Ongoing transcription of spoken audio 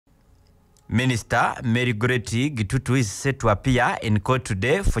Minister Mary Goreti Gitutu is set to appear in court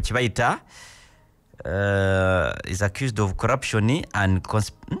today for Chibaita. Is accused of corruption and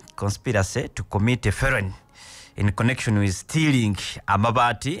conspiracy to commit a felony in connection with stealing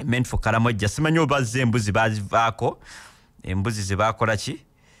amabati meant for Karamoja. Simanyo bazze embuzi bazivaako. Embuzi zibakola ki?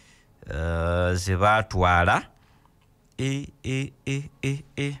 Zibatwala.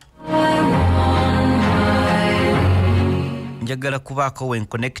 Njagala kubaako when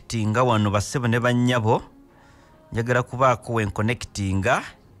connecting wano basebo ne bannyabo. Njagala kubaako when connecting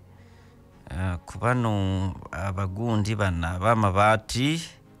kubano abagundi bana bamabati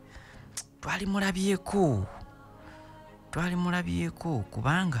twali mulabyeko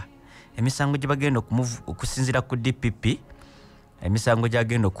kubanga emisango gye bagenda okusinzira ku DPP emisango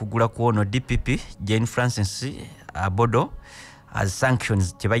gyagenda okugula ku ono DPP Jane Francis Abodo as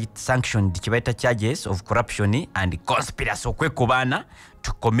sanctioned kibaita charges of corruption and conspiracy okwekubana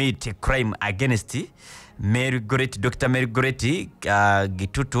to commit a crime against Mary Goreti, Dr. Mary Goreti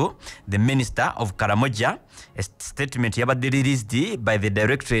Gitutu, the Minister of Karamoja. A statement yabadde released by the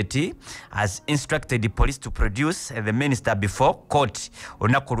Directorate has instructed the police to produce the Minister before court.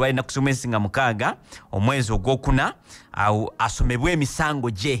 Olunaku lwali nakusomesa mukaaga omwezi ogwokuna asomebwe emisango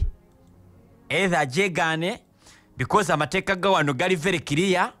gye. Either jegaane because amateeka ga wano gali very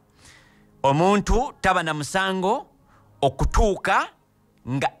clear. Omuntu taba na musango okutuuka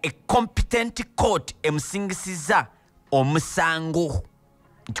nga a competent court emusingisiza omusango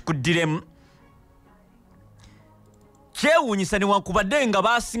nkikudiremu kyewuunyisa newankubadde nga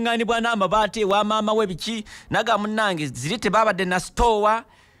basiŋŋaanibwa n'amabaati ewa maama we biki naga munnange ziri tebabadde na stowa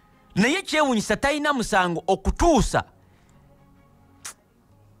naye kyewuunyisa talina musango okutuusa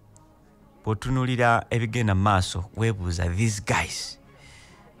bw'otunuulira ebigenda mu maaso weebuuza these guys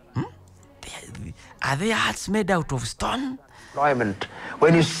are their hearts made out of stone?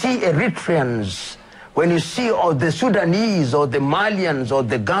 When you see Eritreans, when you see all the Sudanese or the Malians or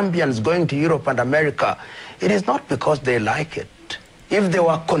the Gambians going to Europe and America, it is not because they like it. If there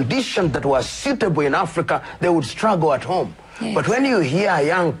were conditions that were suitable in Africa, they would struggle at home. Yes. But when you hear a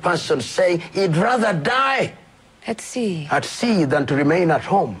young person saying he'd rather die at sea than to remain at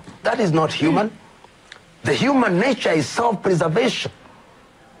home, that is not human. The human nature is self-preservation.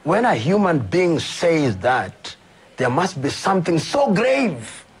 When a human being says that, there must be something so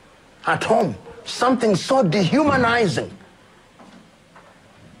grave at home, something so dehumanizing.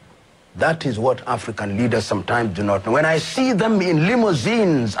 That is what African leaders sometimes do not know. When I see them in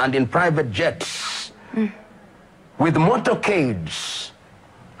limousines and in private jets, with motorcades,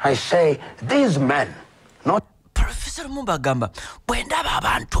 I say, these men, not... Professor Mumbagamba, bwendaba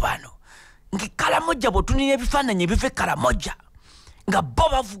abantu bano, ngi Karamoja botunira ebifaananyi ebive Karamoja, nga bo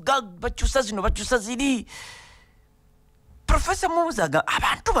bavuga bakyusa zino bakyusa ziri. Professor Muzaga,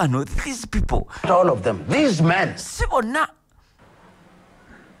 abantu bano, these people. Not all of them. These men. Sibona.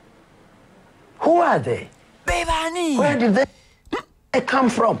 Who are they? Bebani. Where did they come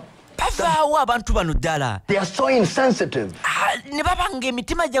from? Abantu bano dala. They are so insensitive. Ne babanga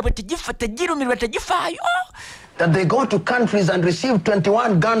emitima gyabwe tegirumirwa tegifaayo. That they go to countries and receive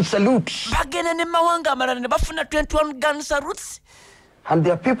 21 gun salutes. Bagenda ne mawanga amalala ne bafuna 21 gun salutes. And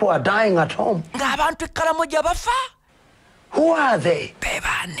their people are dying at home. Nga abantu Karamoja bafa. Who are they?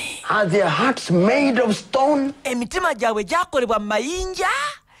 Bebani. Are their hearts made of stone? Emitima gyabwe gyakolebwa mayinja.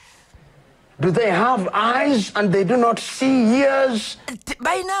 Do they have eyes and they do not see ears?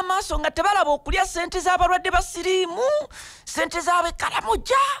 Baina amaaso nga tebalaba okulya sente z'abalwadde basiriimu, sente z'ab'e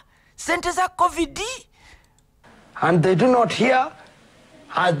Karamoja, sente za COVID. And they do not hear?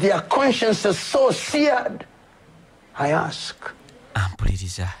 Are their consciences so seared? I ask.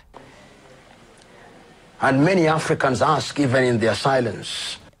 Ampuliriza. And many Africans ask even in their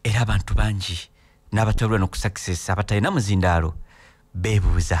silence. Era abantu bangi n'abatawulira n'okusakisesa abatalina muzindaalo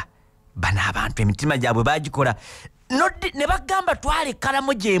beebuuza bano abantu emitima gyabwe bagikola ne bagamba twale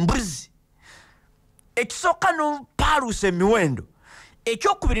Karamoja embuzi ekisooka n'opaaluusa emiwendo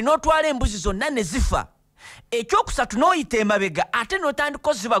ekyokubiri n'otwala embuzi zonna ne zifa ekyokusatu n'oyita emabega ate n'otandika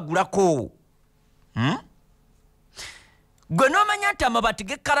ozibagulako gwe n'omanya nti amabati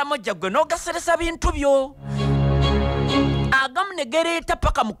g'e Karamoja gwe n'ogaseresa bintu byo agamu ne gereeta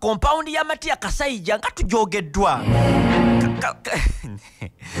paka mu kompawundi y'amati Kasayija nga tujoogeddwa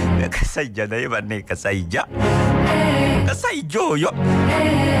Kasayija naye banne Kasayija oyo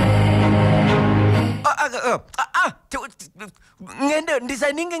ngende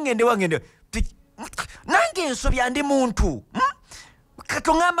designing ngende nange ensobya ndi muntu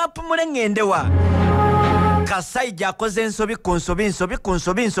katongamba pumule ngendewa Kasayija akoze ensobi ku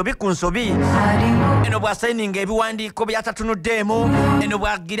nsobi eno bwasayininga ebiwandiiko byatatunuddeemu eno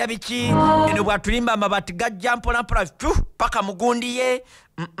bwagira biki eno bwatulimba amabaati gajja mpolampola paka mugundi ye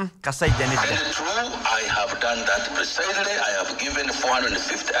Kasayija nedda. And true, I have done that precisely. I have given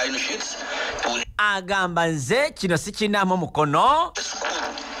 450 iron sheets to agamba nze kino sikinaamu mukono the school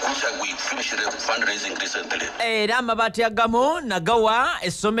which we finished fundraising recently. Era amabaati agamu nagawa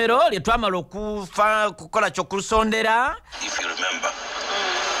essomero lye twamala okukola kyokusondera. If you remember,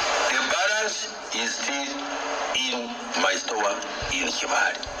 the balance is still in my store in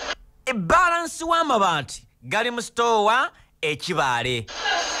Kibale. Ebalansi w'amabaati gali mu stowa Ekibale.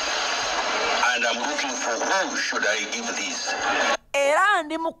 And I'm looking for who should I give this. Era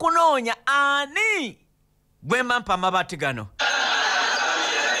ndi mu kunoonya ani gwe mpa amabaati gano.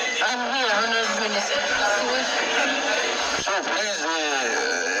 I'm here, Honorable Minister. So please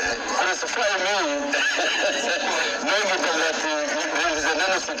crucify me, knowing that there is an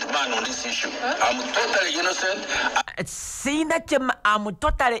innocent man on this issue. I'm totally innocent. Sina kyema I'm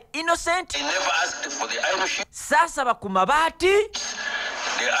totally innocent. I never asked for the iron sheets. Saasaba ku mabaati.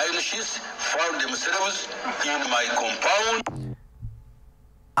 The iron sheets found themselves in my compound.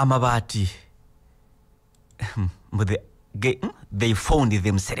 Amabaati. They found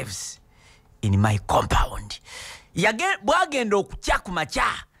themselves in my compound. Bwagenda okutya ku makya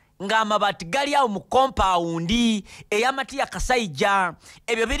nga amabaati gali awo mu kompawundi ey'amati ya Kasayija.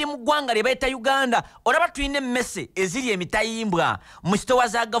 Ebyo biri mu ggwanga lye bayita Uganda. Olaba tulina emmese eziri emitayimbwa mu sitowa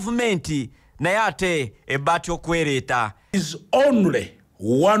za gavumenti naye ate ebbaati okwereeta. Is only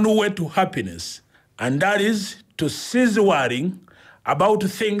one way to happiness, and that is to cease worrying about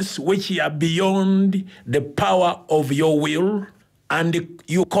things which are beyond the power of your will, and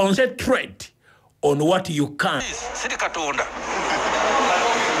you concentrate on what you can. Siri Katonda.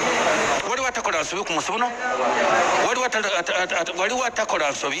 Wali watakola nsobi ku musono? Wali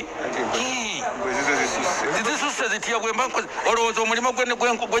watakola nsobi? Zizusse zitiya gwemba olowooza omulimo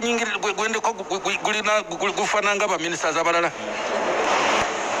gwendeko gufaananga baministers abalala.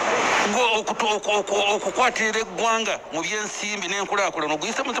 Okukwatira eggwanga mu byensimbi n'enkulaakulana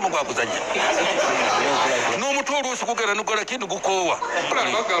oguyise mutima gwakuzajja n'omutwe oluusi kugenda nogola kindi gukoowa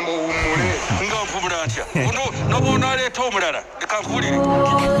bagamba owummule nga nvumula ntya noba onaaleeta omulala leka nkuwulire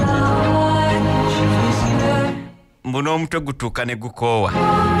mbu n'omutwe gutuuka ne gukoowa.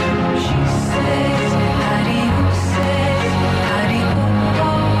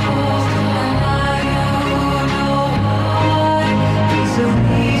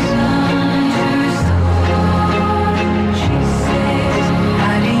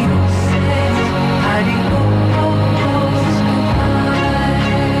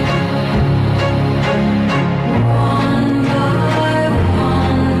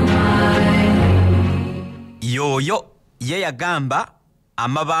 Yoyo ye yagamba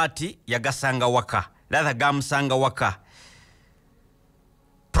amabaati yagasanga waka latha gamusanga waka.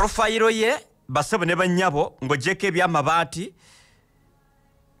 Profile ye basebo ne banyabo ng'ogyeko ebyamabaati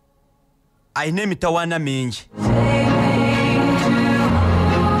ayina emitawaana mingi.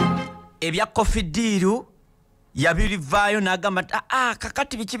 Ebya kofidiiru yabirivaayo n'agamba nti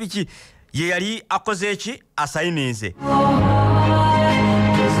kakati biki ye yali akoze eki asayininze.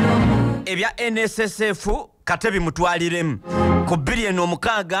 Ebya NSSF kate bimutwaliremu ku billion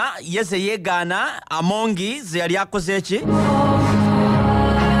 6 yeze yegaana amongi ze yali akoze eki.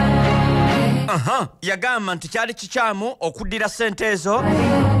 Yagamba nti kyali kikyamu okuddira ssente ezo.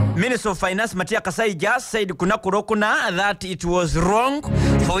 Minister of Finance Matia Kasayija said kunaku Lwokuna that it was wrong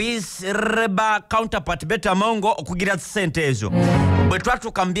for his Labour counterpart Betta Mongo okugira ssente ezo. Bwe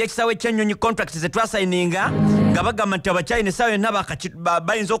twatuuka mu by'ekisaawe ky'ennyonyi contract ze twasayininga nga bagamba nti abakyayina essaawa yonna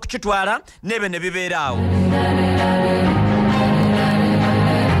bayinza okukitwala n'ebyo ne bibeera awo.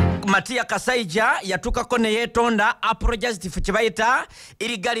 Matia Kasayija yatuukako ne yeetonda apologized for kye bayita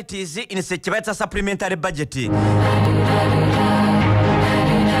illegalities in kye bayita supplementary budget.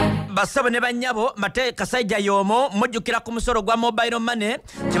 Basabo ne banyabo Matia Kasayija y'omu mujjukira ku musolo gwa mobile money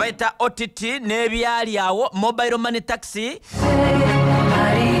kye bayita OTT n'ebyali awo mobile money taxi.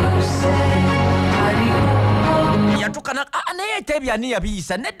 Yatukana naye ate ebyani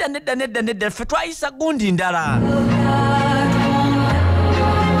yabiyisa nedda ffe twayisa gundi ndala.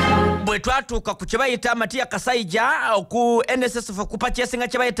 Bwe twatuuka ku kye bayita Matia Kasayija ku NSSF ku purchasing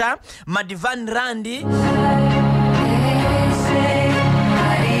kye bayita Madivan Randi.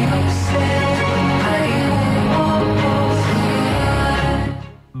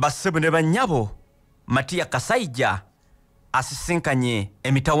 Basebo ne banyabo Matia Kasayija asisinkanye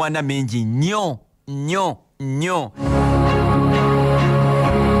emitawaana mingi nnyo.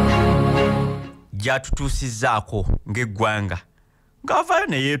 gyatutuusizaako ng'eggwanga ng'avaayo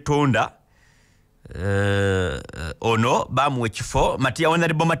ne yeetonda ono bamuwa ekifo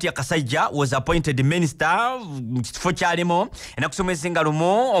Honorable Matiya Kasaija was appointed minister mu kifo kyalimu ennaku z'omwezi nga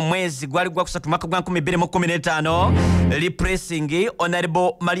lumu omwezi gwali gwa kusatu mwaka gwa 2015 replacing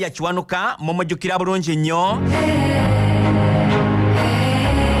Honorable Maria Kiwanuka mumujjukira bulungi nnyo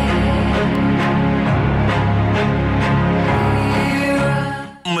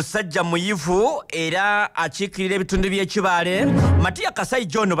musajja muyivu era akiikirira ebitundu by'ekibaale Matiya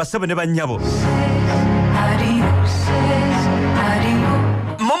Kasaija ono basebo ne bannyabo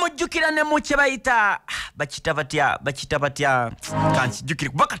mumujjukira ne mu kye bayita bakita batya kankijjukire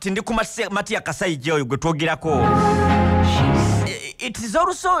kuba kati ndi ku Matiya Kasaija oyo gwe twogerako. It is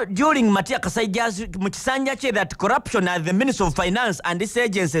also during Matiya Kasaija's mu kisanja kye that corruption at the Ministry of Finance and its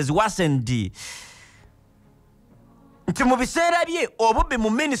agencies worsened. Nti mu biseera bye obubbi mu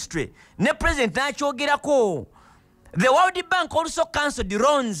ministry ne president n'akyogerako. The World Bank also cancelled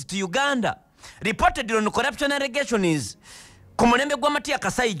loans to Uganda reported on corruption allegations ku mulembe gwa Matiya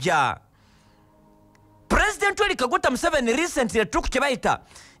Kasaija. President Yoweri Kaguta Museveni recently took kye bayita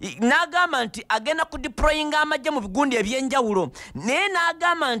n'agamba nti agenda kudeployinga amagye mu bigundi ebyenjawulo naye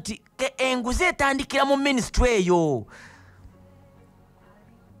n'agamba nti enguzi etandikira mu ministry eyo.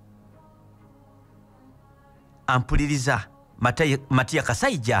 Ampuliriza Matiya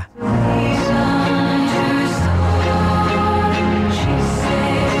Kasaija.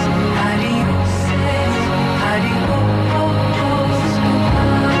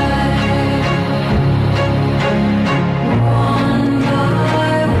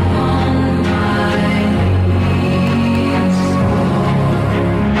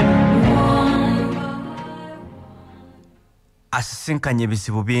 Asisinkanye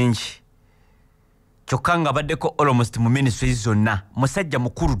ebizibu bingi kyokka nga baddeko almost mu ministry zonna. Musajja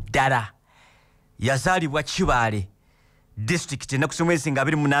mukulu ddala yazaalibwa Kibaale district ennaku z'omwezi nga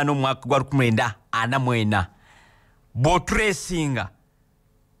 28 omwaka gwa 1944 bw'otuleesinga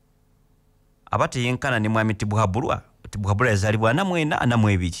aba teyenkana ne mwami Tibuhabulwa yazaalibwa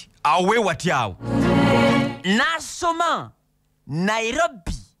 1942 awo weewati awo n'asoma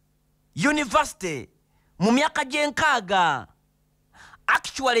Nairobi University mu myaka gy'enkaaga.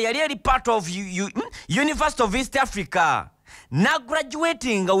 Actually, yali part of University of East Africa. Na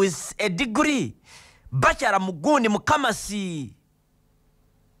graduating with a degree, bachelor mugundi mukamasi.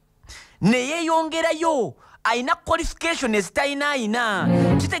 Ne yeyongerayo aina qualification ezitaina ina.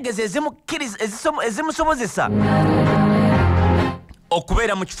 Kitegeze ezimusobozesa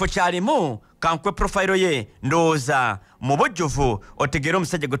okubeera mu kifo kyalimu. Kankwe profile ye ndowooza mu bujjuvu otegeera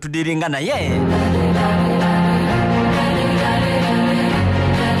omusajja gwe tudiringa naye.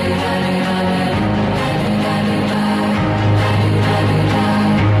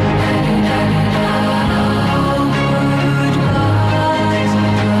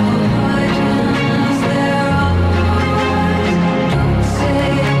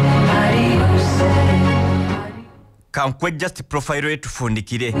 Kankwe just profile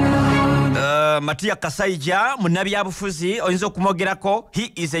tufundikire. Matiya Kasaija munnabyabufuzi oyinza okumwogerako.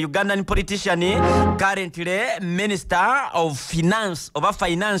 He is a Ugandan politician, currently Minister of Finance oba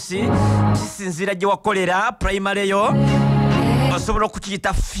Finance. Kisinzira gye wakolera primary yo osobola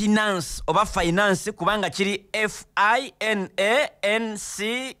okukiyita finance oba finance kubanga kiri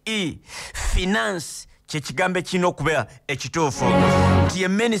FINANCE finance kyekigambo kino okubeera ekituufu. Nti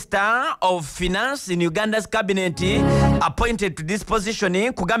Minister of Finance in Uganda's cabinet appointed to this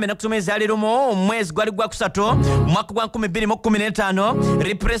position kugamba ennaku z'omwezi alirumu omwezi gwali gwa kusatu mwaka gwa 2015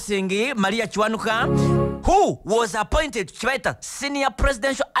 replacing Maria Kiwanuka who was appointed kibaita senior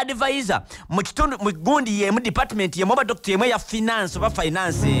presidential advisor mu gundi ye mu department ye moba doctor ye ya finance oba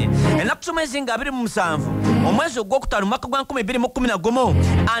finance. Ennaku z'omwezi nga 27 omwezi ogwokutaano mwaka gwa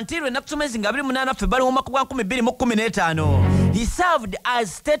 2011 until ennaku z'omwezi nga 28 February mwaka gwa 2015 he served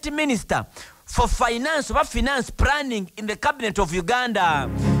as state minister for finance oba finance planning in the cabinet of Uganda.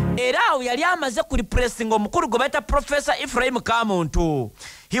 Era awo yali amaze ku replacing omukulu gwe bayita Professor Ephraim Kamuntu.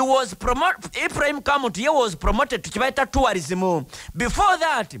 Ephraim Kamuntu was promoted to kibaita tourism. Before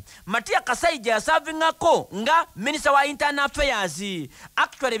that, Matiya Kasaija servingako nga Minister wa Internal Affairs.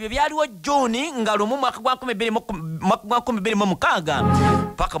 Actually bye byaliwo June nga lumu mwaka gwa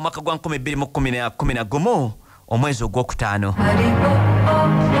 2016 paka mwaka gwa 2011 omwezi ogwokutaano.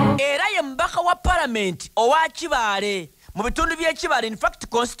 Era ye mbaka wa parliament owa Kibaale mu bitundu by'Ekibaale, in fact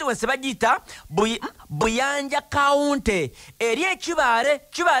constituency bagiyita Buyanja County eri Kibaale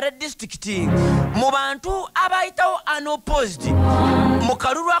district. Mu bantu abayitawo unopposed mu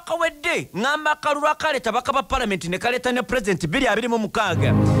kalulu akawedde ngamba akalulu akaleeta baka ba parliament ne kaleeta ne president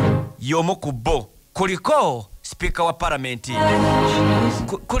 2026 y'omu ku bo kuliko speaker wa parliament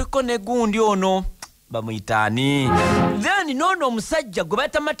kuliko ne gundi ono bamuyitaani then nono omusajja gwe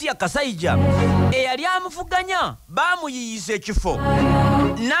bayita Matiya Kasaija eyali amuvuganya bamuyiyisa ekifo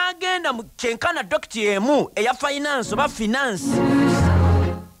n'agenda mu kyenkana dokiti emu eya finance oba finance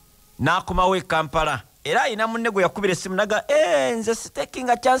n'akomawo e Kampala era ayina munne gwe yakubira essimu naga nze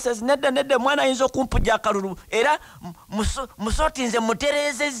sitakinga chances nedda mwana ayinza okumpuja akalulu era musoti nze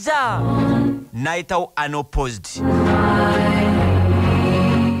mutereezezza n'ayitawo unopposed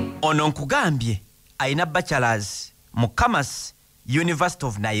ono nkugambye ayina bachelors mu Commerce University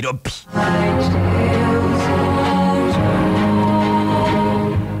of Nairobi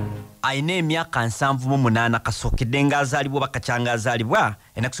ayina emyaka 78 kasookedde ng'azaalibwa bakakyanga azaalibwa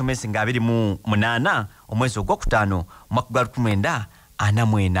enakusomesa nga 28 omwezi ogwokutaano omwaka gwa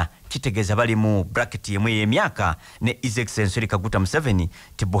 1944 kitegeeza bali mu bracket yemu ey'emyaka ne His Excellency Kaguta Museveni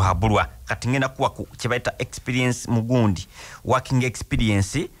tibuhabulwa kati ngenda kuwa kye bayita experience mugundi working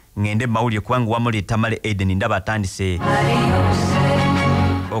experience ngende mawulire kubanga wamuleeta Male Eden ndaba atandise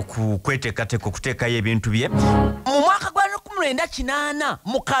okukweteekateeka okuteekayo ebintu bye mu mwaka gwa 1998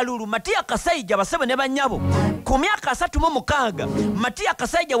 mu Kalulu Matiya Kasaija basebo ne bannyabo ku myaka 36 Matiya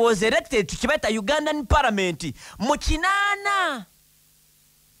Kasaija was elected to Kibeta Ugandan Parliament mu 8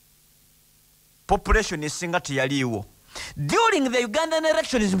 population esinga teyaliiwo during the Ugandan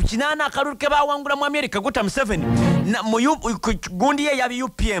elections mu 8 akalulu ke bawangula mu America Kaguta Museveni gundi ye ya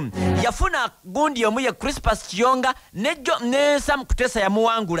UPM yafuna gundi omu ye Crispus Kiyonga ne Sam Kutesa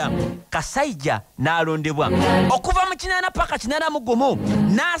yamuwangula Kasaija n'alondebwa okuva mu 8 paka 81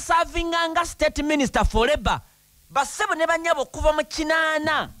 n'asavinganga state minister forever basebo ne banyabo okuva mu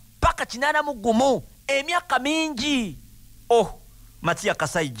 8 paka 81 emyaka mingi Matiya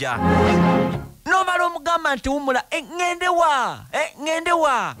Kasaija nomala omugamba nti wumula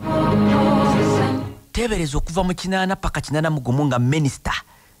ngendewa tebereza okuva mu 8 paka 81 nga minister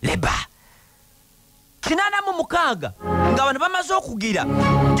labor 86 nga bano bamaze okugira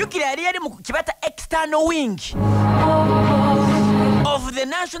jukira yali mu kibata external wing of the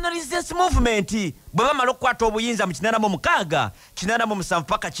national resistance movement bwe bamala okukwata obuyinza mu 86 87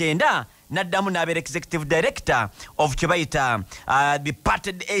 paka 9 naddamu n'abeera executive director of kyebayita the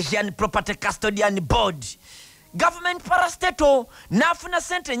Parted Asian Property Custodian Board government parastatal n'afuna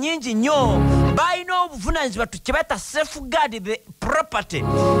sente nyingi nnyo balina obuvunaanyizibwa kyebayita safeguard the property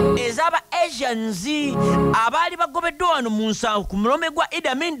ez'aba Asians abaali bagobeddwa wano mu nsanvu ku mulome gwa Idi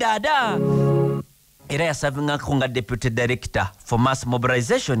Amin Dada era yasavingako nga deputy director for mass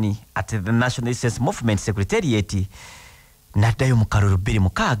mobilization at the National Resistance Movement Secretariat n'addayo mu Kalulu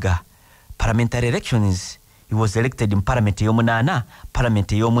 26 parliamentary elections. He was elected in parliament ey'omunaana,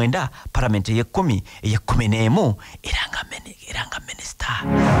 parliament ey'omwenda, parliament ey'ekkumi, ey'ekkumi n'emu, eranga minister.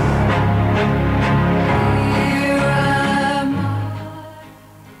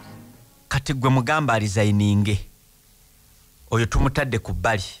 Kati gwe mugamba resigninge oyo tumutadde ku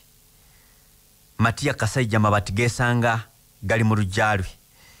bbali. Matiya Kasaija mabati geesanga gali mu lujjalwe.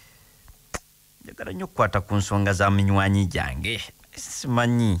 Njagala nnyo okukwata ku nsonga za minywanyi gyange.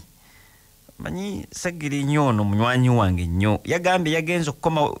 Simanyi sagiri nnyo ono munywanyi wange nnyo. Yagambye yagenze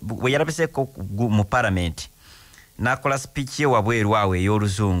okukoma bwe yalabiseeko mu parliament. N'akola speech ye wabweru awo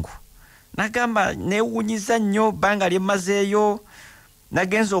ey'oluzungu. N'agamba neewuunyiza nnyo bbanga lyemmazeeyo.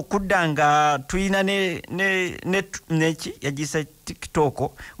 Nagenza okudda nga tulina neki yagisa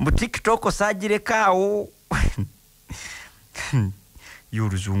TikTok. Mu TikTok sagirekaawo.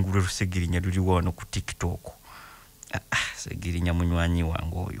 Y'oluzungu lwe lusegirinya luli wano ku TikTok. Segirinya munywanyi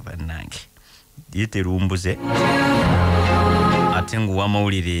wange oyo bannange. Yeterumbuze ate ngu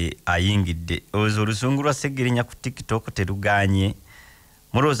wamawulire ayingidde ozo oluzungu lwa segirinya ku TikTok teruganye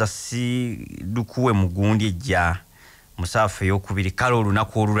mulooza si lukuwe mugundi ejja musaafu ey'okubiri kale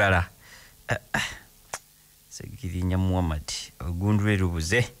olunaku olulala segirinya Muhammad ogundu lwe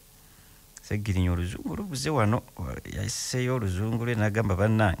lubuze segirinya oluzungu lubuze wano yayiseeyo oluzungu lwe n'agamba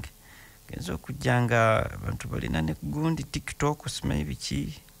bannange genza okujjanga abantu balina ne gundi TikTok simanyi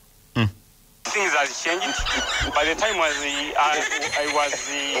biki. Things have changed. By the time I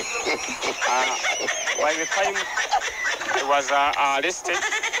was arrested,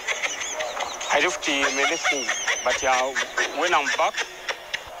 I left many things. But when I'm back,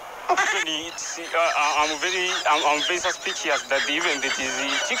 I'm very suspicious that even that is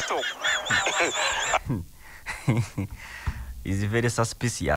TikTok. He's very suspicious.